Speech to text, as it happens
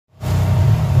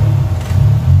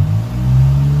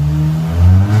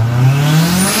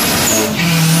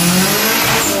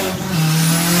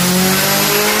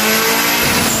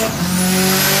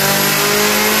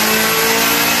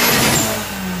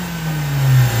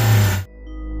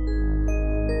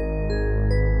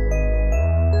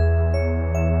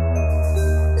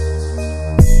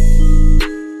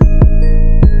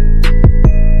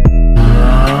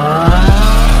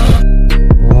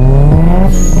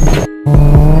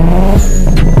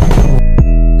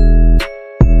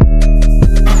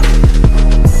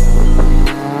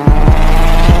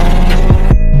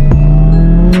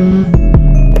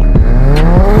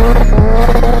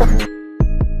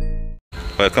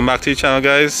back to the channel,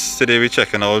 guys. Today we're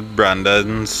checking out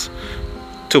Brandon's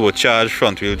turbocharged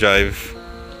front wheel drive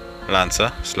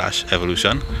Lancer /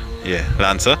 Evolution. Yeah,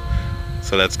 Lancer.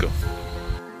 So let's go.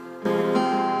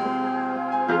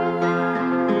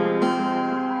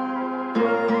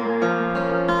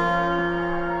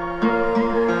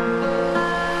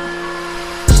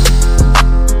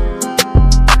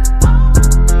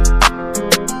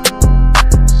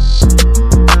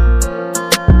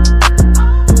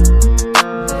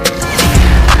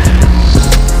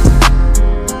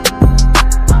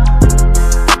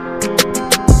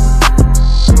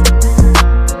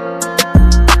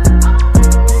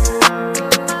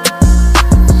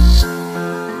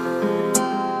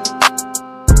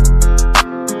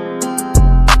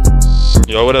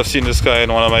 You would have seen this guy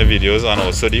in one of my videos, and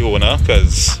also the owner,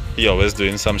 because he always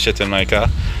doing some shit in my car,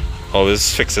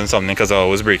 always fixing something, because I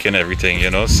always breaking everything, you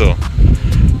know. So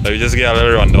let me just get a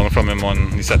little rundown from him on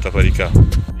the setup of the car.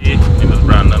 It is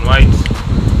Brandon White,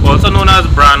 also known as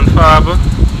Brand Fab.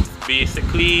 It's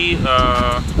basically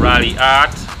a rally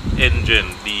art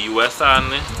engine. The US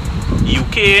and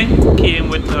UK came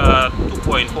with a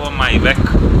 2.4 MIVEC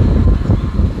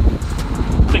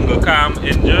single cam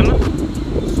engine.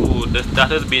 So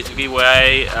that is basically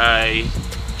why I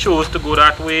chose to go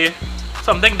that way.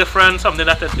 Something different, something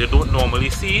that you don't normally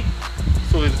see.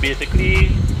 So it's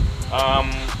basically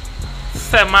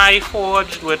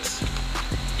semi-forged with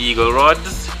eagle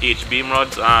rods, H-beam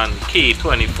rods, and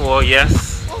K24,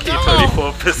 yes,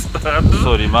 K24 pistons.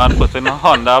 So the man put in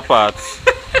Honda parts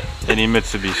in the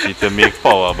Mitsubishi to make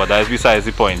power, but that's besides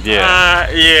the point. Yeah.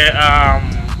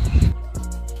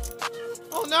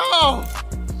 Oh no!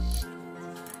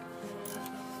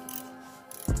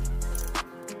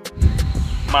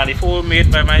 Manifold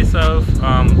made by myself.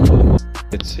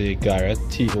 It's a GARERETT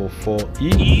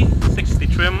TO4E E60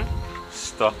 trim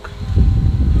stock.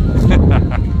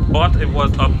 But it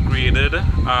was upgraded.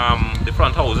 The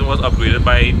front housing was upgraded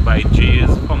by Jay's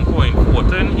from Point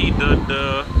Fortin. He did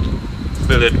the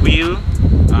billet wheel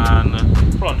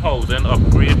and front housing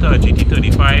upgrade to a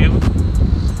GT35.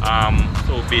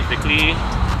 So basically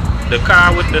the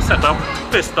car with the setup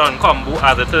piston combo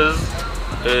as it is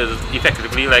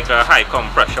effectively like a high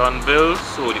compression build.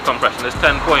 So the compression is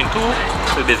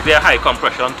 10.2, so basically a high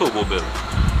compression turbo build.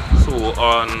 So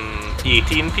on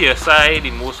 18 psi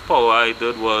the most power I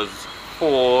did was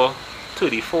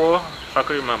 434, if I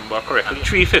can remember correctly,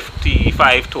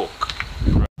 355 torque.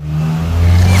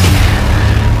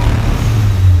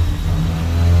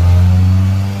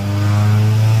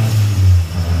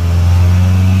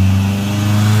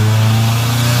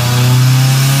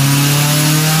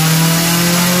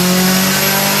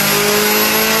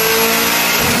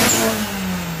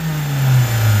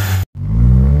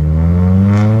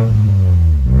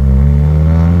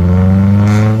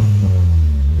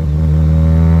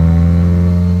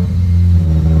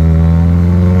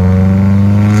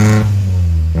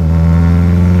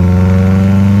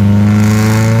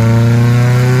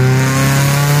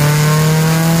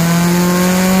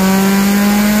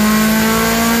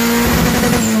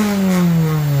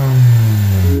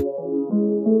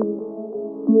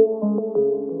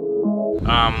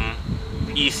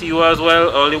 ECU as well,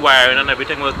 all the wiring and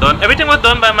everything was done. Everything was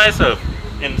done by myself.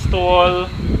 Install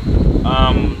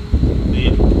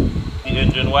the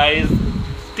engine wise.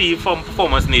 Steve from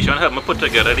Performance Nation helped me put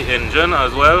together the engine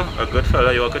as well. A good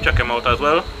fella, you all could check him out as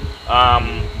well.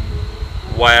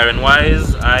 Wiring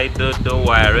wise, I did the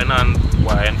wiring and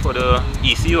wiring for the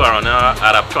ECU around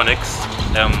ADAPTRONICS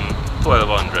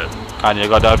M1200. And you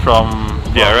got that from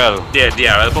DRL? Yeah,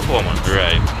 DRL Performance.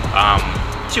 Right.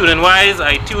 Tuning wise,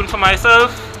 I tuned for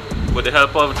myself with the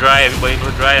help of Dry. Everybody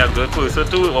knows Dry, a good person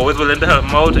too. Always willing to help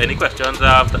him out. Any questions I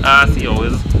have to ask, he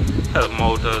always help him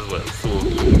out as well. So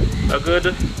a good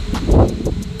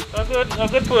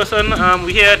person.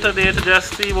 We here today to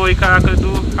just see what we can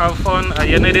do, have fun.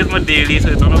 You know, it is my daily, so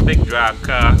it's not a big drag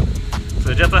car.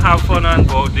 So just to have fun and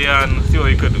go out there and see what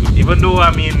you could do. Even though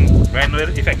I mean right now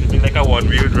it's effectively like a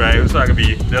one-wheel drive, so I can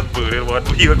be just burning one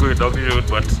wheel going down the road,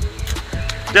 but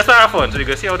just to have fun, so you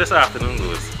can see how this afternoon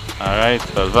goes. Alright,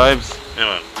 well vibes. Yeah,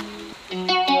 man.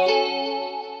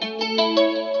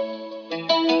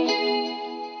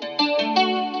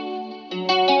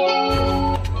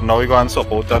 Now we go and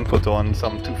swap out and put on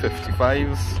some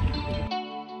 255s.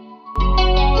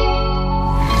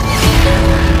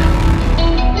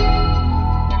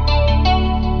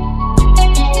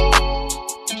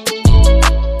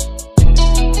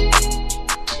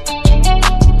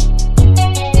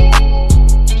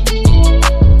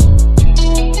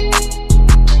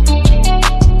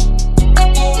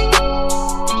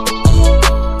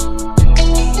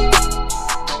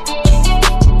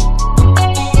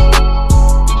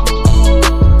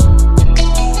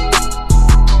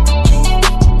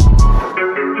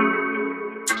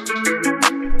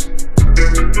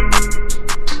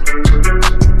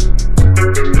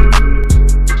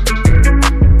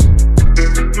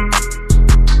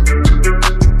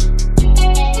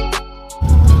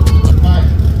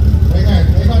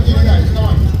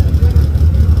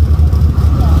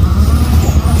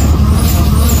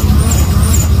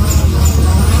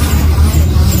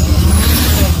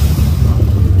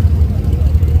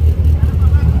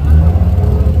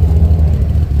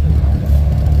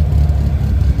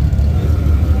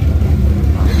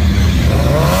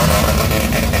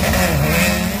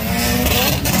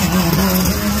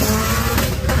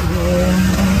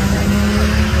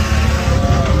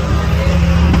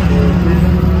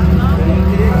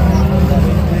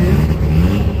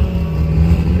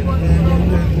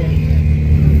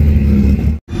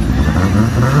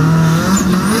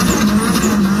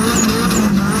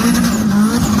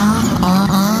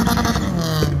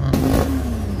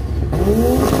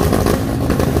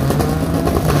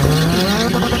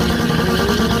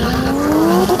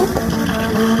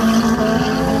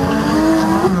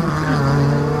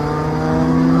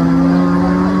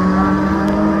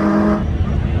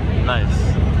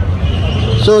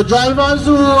 So drivers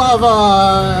who have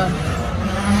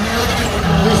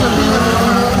recently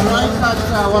arrived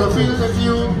at Waterfield, if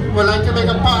you would like to make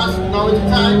a pass, now is the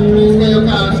time. Please get your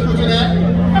car scooted.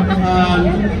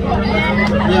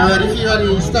 We are ready for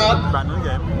the start.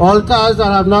 All cars that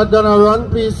have not done a run,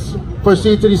 please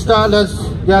proceed to the start. Let's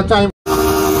get time.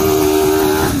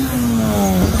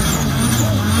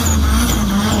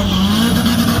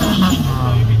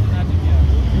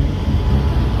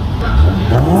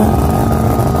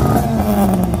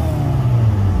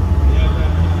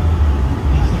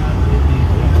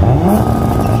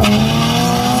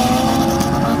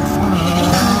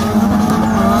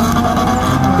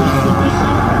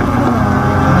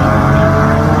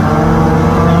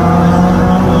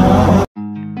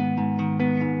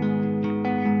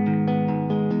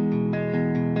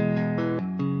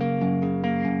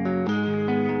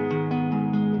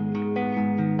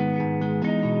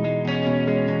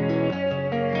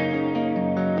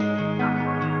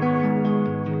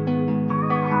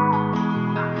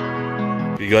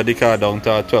 We got the car down to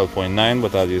 12.9,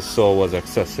 but as you saw was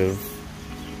excessive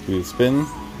wheel spin,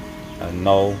 and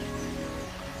now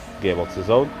gearbox is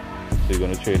out, so you're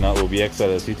going to train our OBX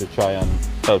LLC to try and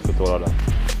help with all of that.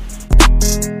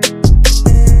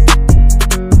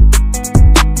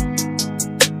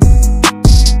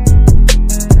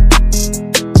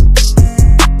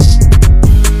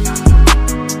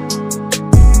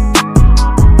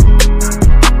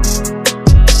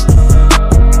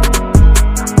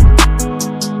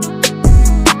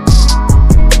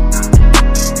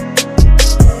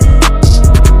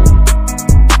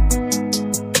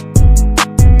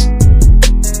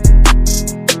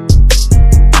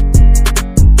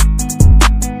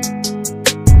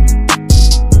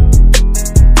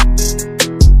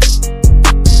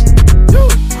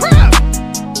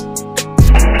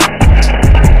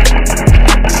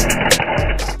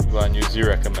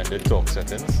 Recommended torque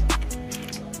settings.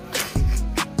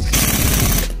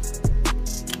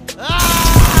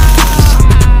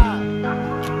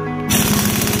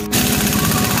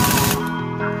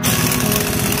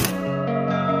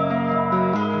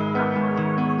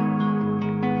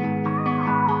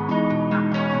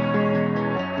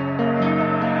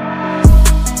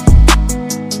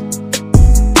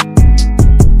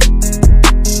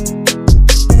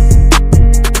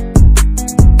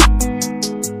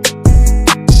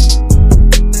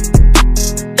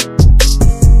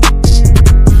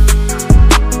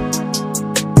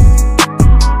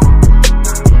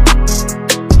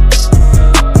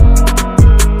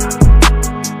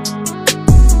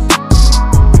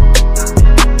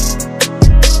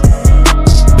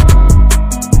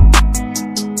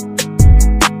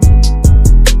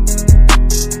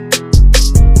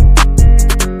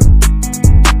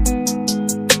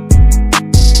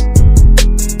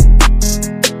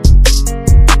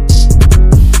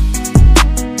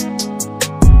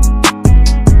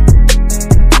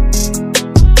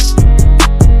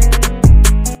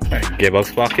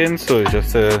 Gearbox back in, so it's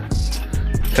just to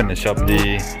finish up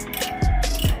the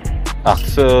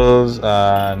axles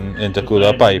and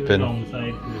intercooler piping.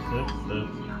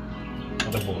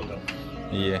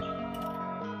 Yeah.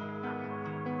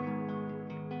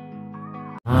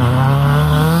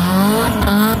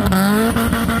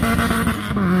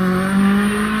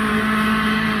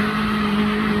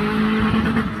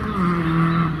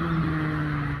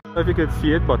 If you can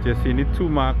see it, but you're seeing it 2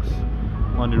 marks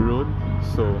on the road,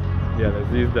 so yeah,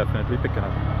 this is definitely picking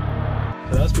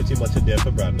up. So that's pretty much it there for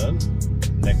Brandon.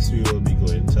 Next we will be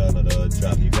going to another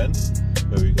drag event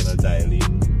where we're going to dial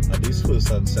in at least first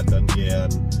and second gear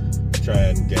and try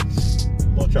and get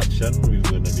more traction. We're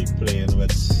going to be playing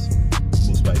with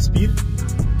boost by speed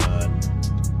and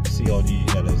see how the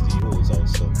LSD holds out.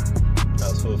 So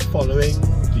thanks for following,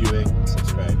 viewing,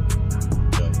 subscribe.